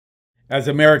As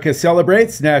America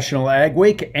celebrates National Ag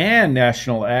Week and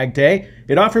National Ag Day,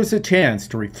 it offers a chance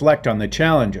to reflect on the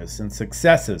challenges and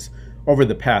successes over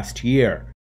the past year.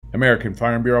 American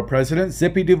Farm Bureau President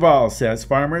Zippy Duvall says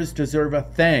farmers deserve a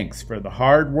thanks for the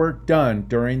hard work done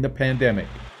during the pandemic.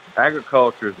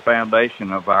 Agriculture is the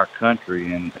foundation of our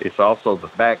country, and it's also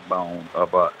the backbone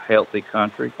of a healthy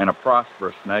country and a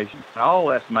prosperous nation. And all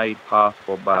that's made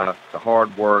possible by the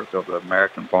hard work of the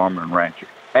American farmer and rancher.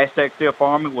 Hashtag Still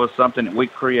Farming was something that we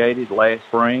created last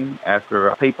spring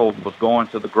after people was going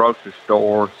to the grocery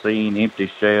store, seeing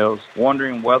empty shelves,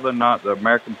 wondering whether or not the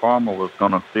American farmer was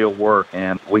going to still work.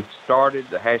 And we started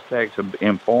the hashtag to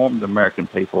inform the American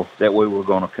people that we were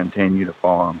going to continue to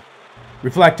farm.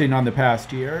 Reflecting on the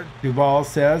past year, Duvall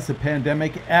says the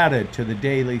pandemic added to the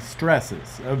daily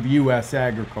stresses of U.S.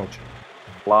 agriculture.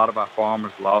 A lot of our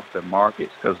farmers lost their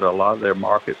markets because a lot of their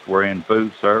markets were in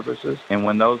food services. And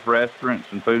when those restaurants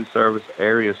and food service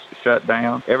areas shut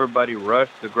down, everybody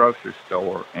rushed to the grocery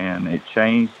store, and it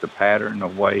changed the pattern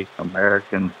of way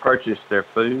Americans purchased their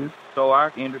food. So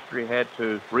our industry had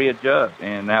to readjust,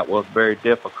 and that was very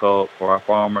difficult for our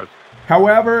farmers.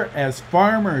 However, as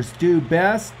farmers do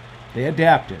best, they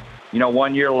adapted.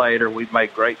 1 year later, we've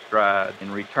made great strides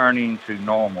in returning to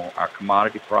normal. Our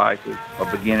commodity prices are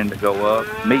beginning to go up.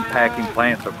 Meat packing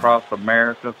plants across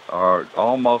America are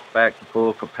almost back to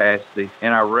full capacity,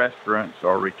 and our restaurants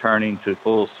are returning to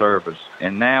full service.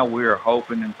 And now we are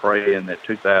hoping and praying that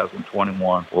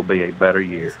 2021 will be a better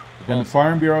year. And the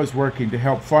Farm Bureau is working to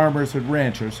help farmers and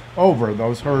ranchers over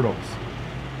those hurdles.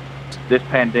 This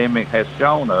pandemic has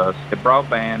shown us that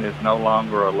broadband is no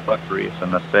longer a luxury, it's a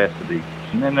necessity.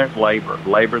 And then there's labor.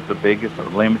 Labor is the biggest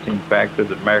limiting factor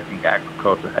that American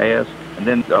agriculture has. And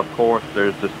then, of course,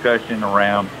 there's discussion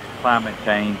around climate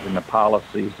change and the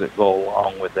policies that go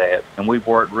along with that. And we've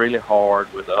worked really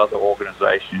hard with other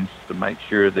organizations to make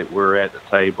sure that we're at the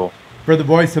table. For the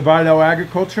Voice of Idaho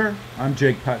Agriculture, I'm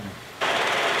Jake Putnam.